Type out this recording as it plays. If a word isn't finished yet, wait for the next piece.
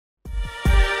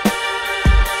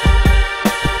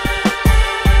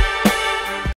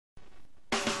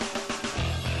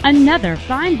Another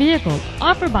fine vehicle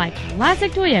offered by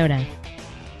Classic Toyota.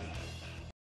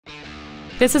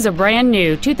 This is a brand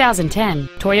new 2010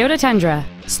 Toyota Tundra.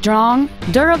 Strong,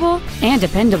 durable, and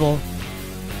dependable.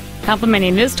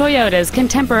 Complementing this Toyota's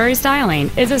contemporary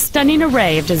styling is a stunning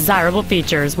array of desirable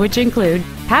features, which include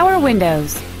power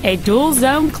windows, a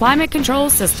dual-zone climate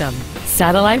control system,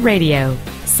 satellite radio,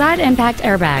 side impact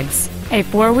airbags, a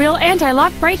four-wheel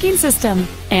anti-lock braking system,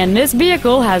 and this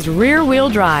vehicle has rear-wheel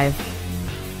drive.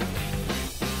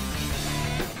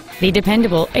 The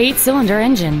dependable 8-cylinder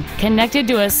engine, connected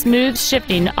to a smooth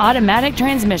shifting automatic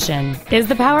transmission, is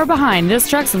the power behind this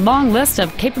truck's long list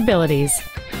of capabilities.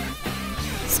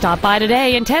 Stop by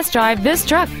today and test drive this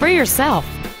truck for yourself.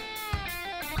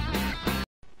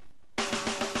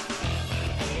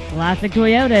 Classic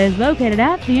Toyota is located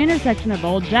at the intersection of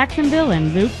Old Jacksonville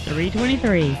and Loop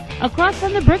 323, across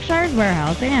from the Brookshire's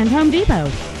Warehouse and Home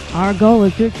Depot. Our goal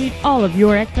is to exceed all of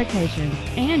your expectations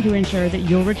and to ensure that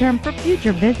you'll return for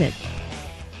future visits.